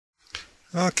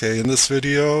Okay, in this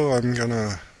video I'm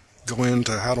gonna go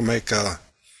into how to make a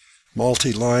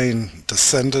multi-line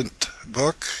Descendant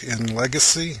book in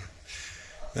Legacy.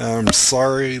 I'm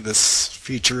sorry this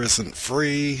feature isn't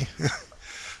free,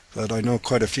 but I know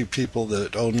quite a few people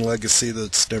that own Legacy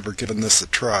that's never given this a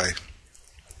try.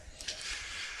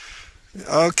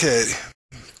 Okay,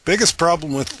 biggest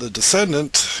problem with the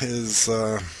Descendant is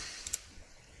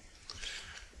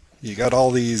you got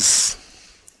all these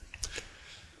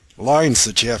lines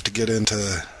that you have to get into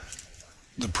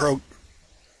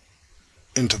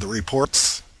the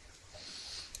reports.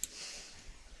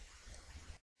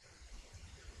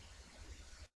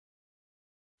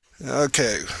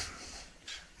 Okay,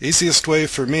 easiest way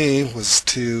for me was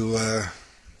to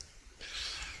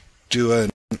do an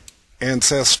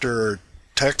Ancestor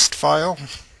text file.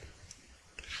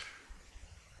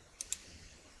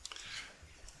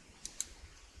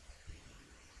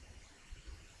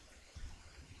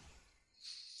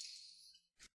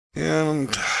 And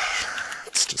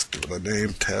let's just give it a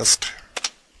name, test.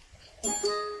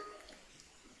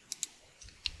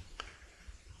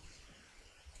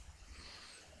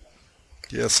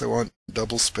 Yes, I want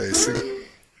double spacing.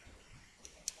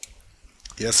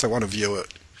 Yes, I want to view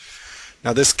it.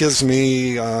 Now this gives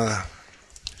me a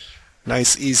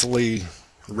nice, easily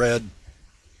read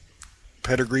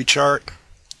pedigree chart.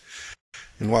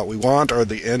 And what we want are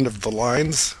the end of the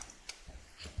lines.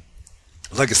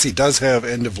 Legacy does have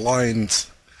end of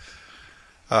lines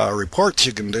reports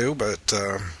you can do, but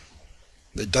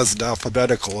it does it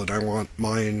alphabetical, and I want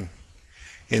mine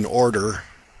in order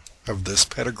of this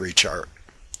pedigree chart.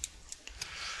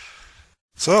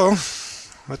 So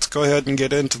let's go ahead and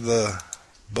get into the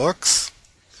books.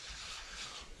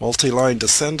 Multi-line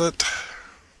Descendant.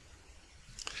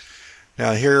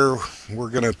 Now here we're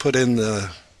going to put in the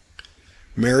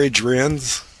marriage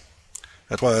RINs.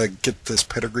 That's why I get this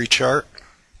pedigree chart.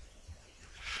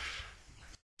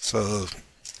 So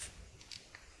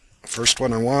first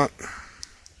one I want,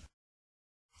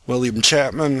 William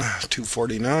Chapman,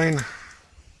 249.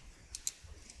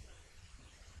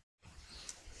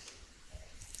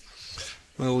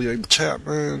 William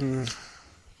Chapman,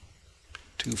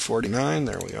 249,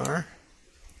 there we are.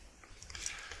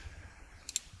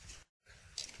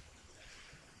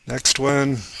 Next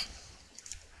one,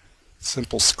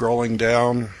 simple scrolling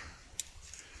down,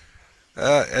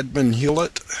 Edmund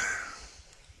Hewlett.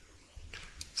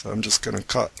 So I'm just going to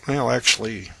cut, well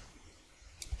actually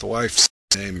the wife's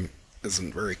name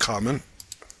isn't very common.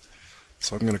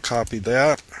 So I'm going to copy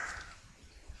that,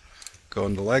 go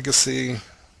into Legacy,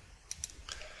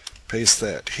 paste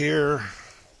that here,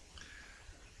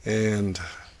 and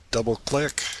double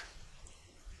click.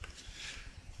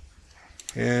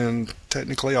 And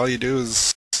technically all you do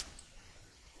is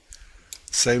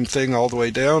same thing all the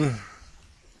way down.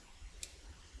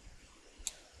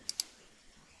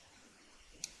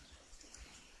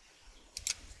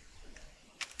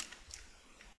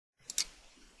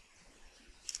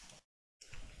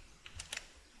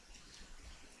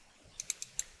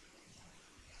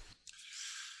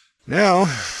 Now,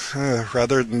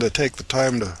 rather than to take the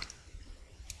time to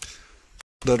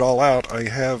put it all out, I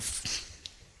have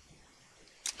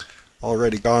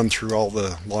already gone through all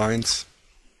the lines.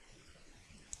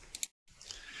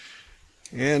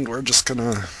 And we're just going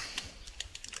to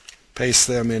paste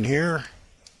them in here.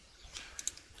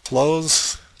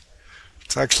 Close.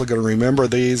 It's actually going to remember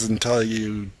these until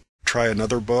you try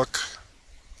another book.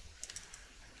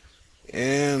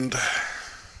 And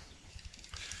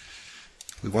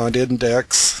we want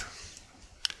index,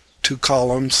 2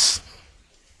 columns,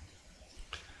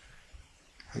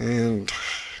 and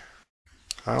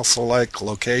I also like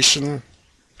location,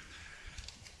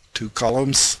 2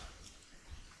 columns.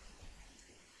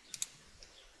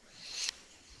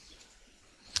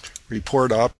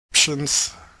 Report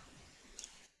options.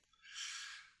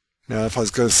 Now if I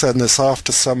was going to send this off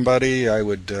to somebody, I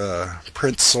would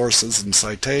print sources and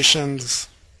citations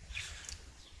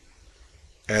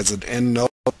as an end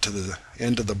note to the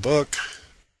end of the book,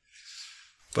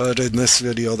 but in this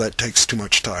video that takes too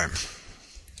much time.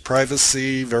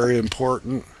 Privacy, very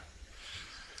important.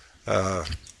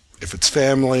 If it's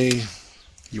family,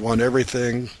 you want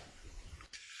everything.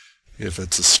 If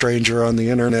it's a stranger on the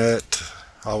internet,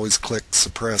 always click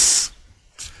suppress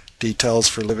details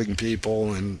for living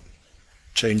people and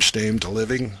change name to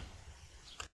living.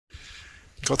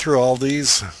 Go through all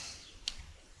these.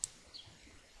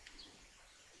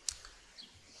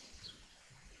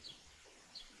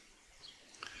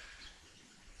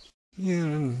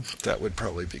 Yeah, that would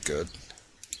probably be good.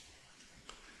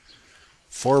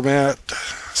 Format,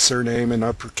 surname in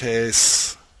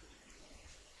uppercase.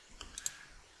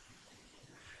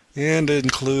 and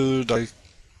include, I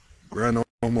run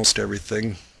almost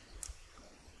everything.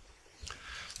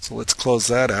 So let's close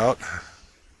that out.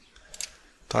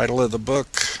 Title of the book.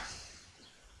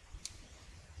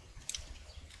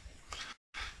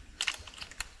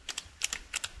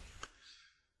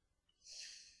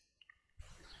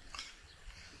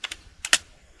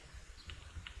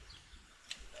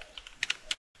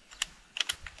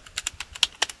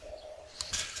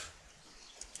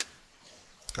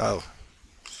 Oh.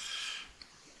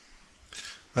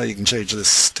 Well, you can change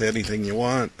this to anything you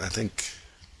want. I think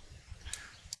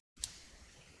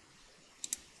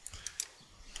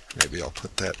maybe I'll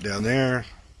put that down there.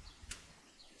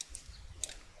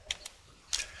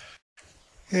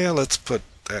 Yeah, let's put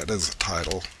that as a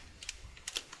title.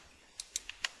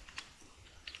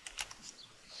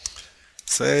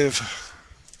 Save.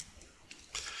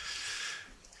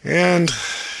 And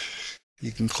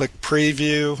you can click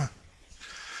preview.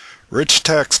 Rich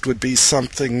text would be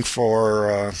something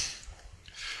for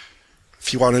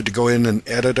if you wanted to go in and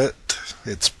edit it.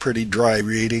 It's pretty dry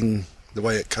reading the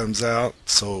way it comes out,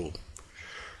 so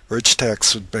rich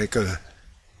text would make a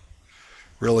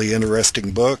really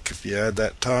interesting book if you had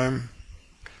that time.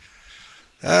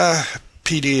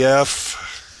 PDF,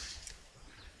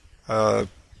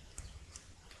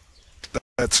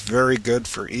 that's very good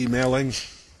for emailing.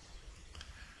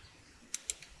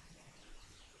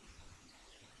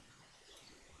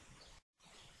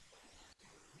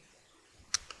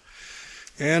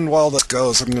 And while this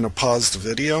goes, I'm going to pause the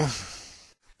video.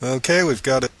 Okay, we've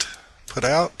got it put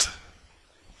out.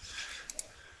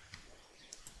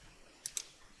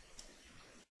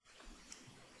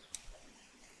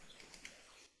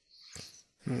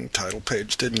 Title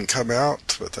page didn't come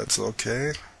out, but that's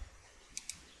okay.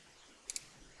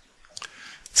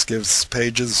 This gives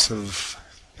pages of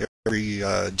every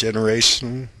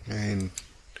generation and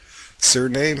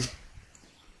surname.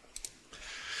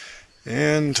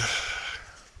 And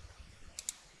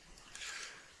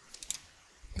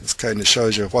this kind of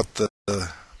shows you what the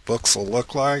books will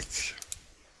look like.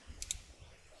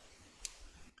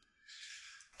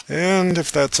 And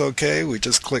if that's okay, we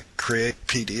just click Create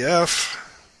PDF.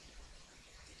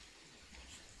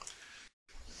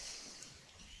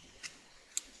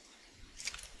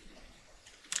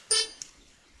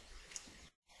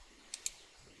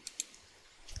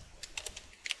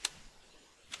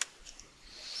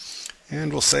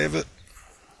 And we'll save it.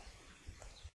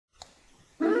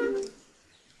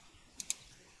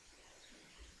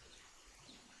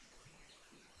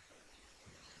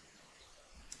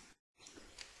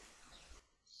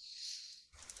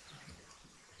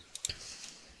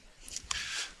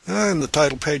 And the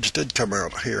title page did come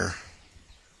out here.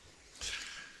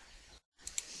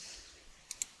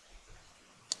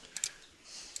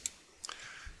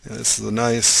 And this is a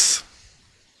nice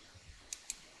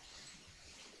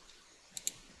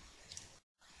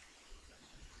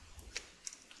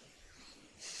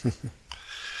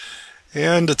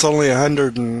and it's only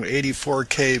 184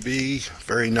 KB,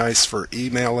 very nice for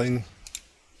emailing.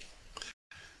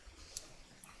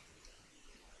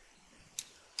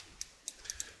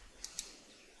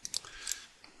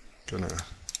 Gonna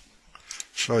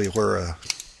show you where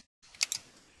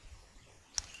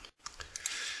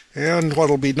and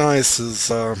what'll be nice is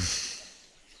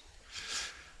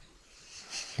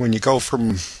when you go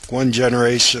from one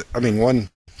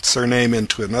surname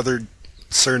into another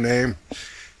surname,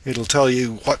 it'll tell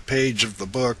you what page of the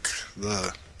book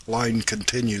the line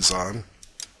continues on.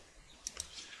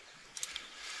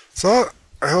 So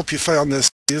I hope you found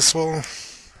this useful.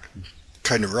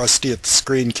 Kind of rusty at the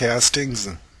screen castings,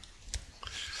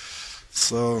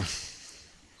 so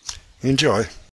enjoy.